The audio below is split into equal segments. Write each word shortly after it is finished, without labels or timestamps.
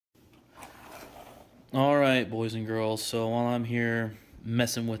Alright, boys and girls, so while I'm here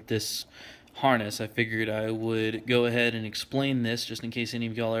messing with this harness, I figured I would go ahead and explain this just in case any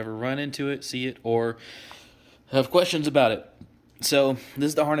of y'all ever run into it, see it, or have questions about it. So, this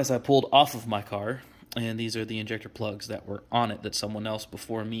is the harness I pulled off of my car, and these are the injector plugs that were on it that someone else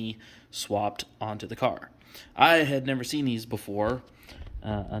before me swapped onto the car. I had never seen these before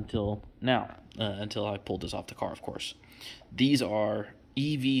until now, until I pulled this off the car, of course. These are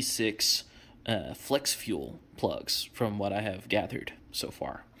EV6 flex fuel plugs from what I have gathered so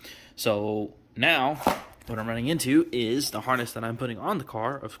far. So now what I'm running into is the harness that I'm putting on the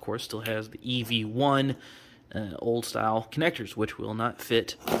car, of course, still has the EV1 old style connectors, which will not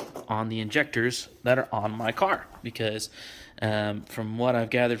fit on the injectors that are on my car, because from what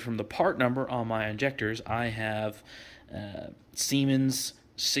I've gathered from the part number on my injectors, I have Siemens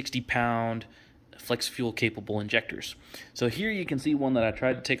 60-pound flex fuel capable injectors. So here you can see one that I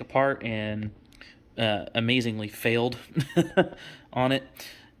tried to take apart and amazingly failed on it.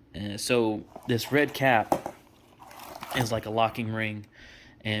 So this red cap is like a locking ring,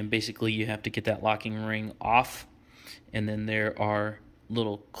 and basically you have to get that locking ring off, and then there are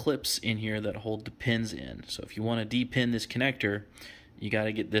little clips in here that hold the pins in. So if you want to depin this connector, you got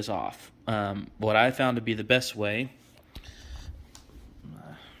to get this off. What I found to be the best way,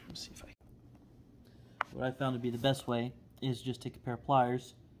 what I found to be the best way is just take a pair of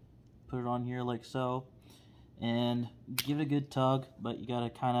pliers, put it on here like so, and give it a good tug, but you gotta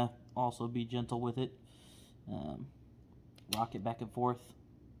kind of also be gentle with it. Rock it back and forth.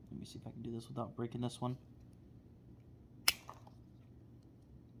 Let me see if I can do this without breaking this one.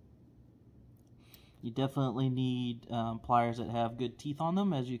 You definitely need pliers that have good teeth on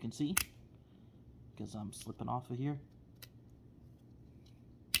them, as you can see, because I'm slipping off of here.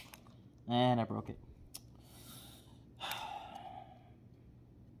 And I broke it.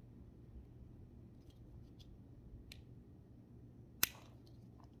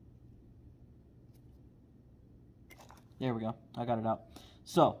 There we go. I got it out.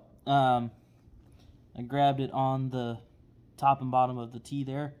 So, I grabbed it on the top and bottom of the T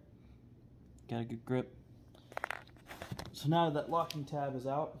there. Got a good grip. So now that locking tab is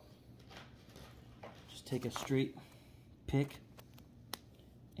out, just take a straight pick,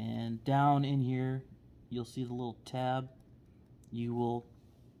 and down in here you'll see the little tab. You will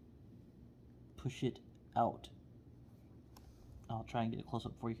push it out. I'll try and get it close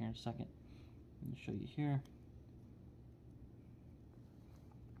up for you here in a second. Let me show you here.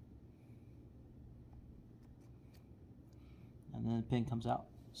 And then the pin comes out.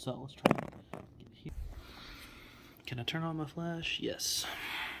 So let's try and get it here. Can I turn on my flash? Yes.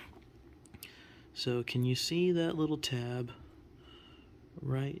 So can you see that little tab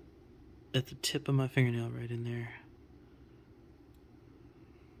right at the tip of my fingernail, right in there?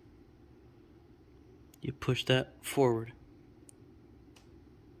 You push that forward.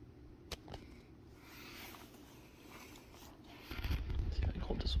 Let's see if I can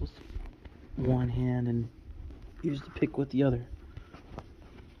hold this with one hand and use the pick with the other.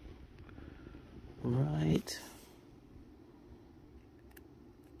 Right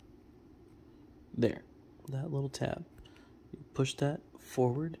there, that little tab. You push that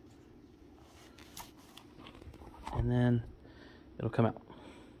forward, and then it'll come out.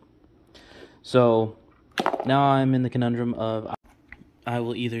 So now I'm in the conundrum of I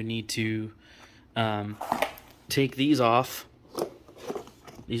will either need to take these off.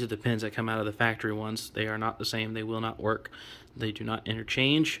 These are the pins that come out of the factory ones. They are not the same. They will not work. They do not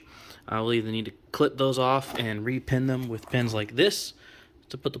interchange. I will either need to clip those off and repin them with pins like this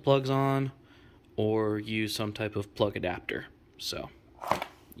to put the plugs on, or use some type of plug adapter. So,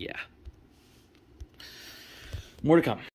 yeah. More to come.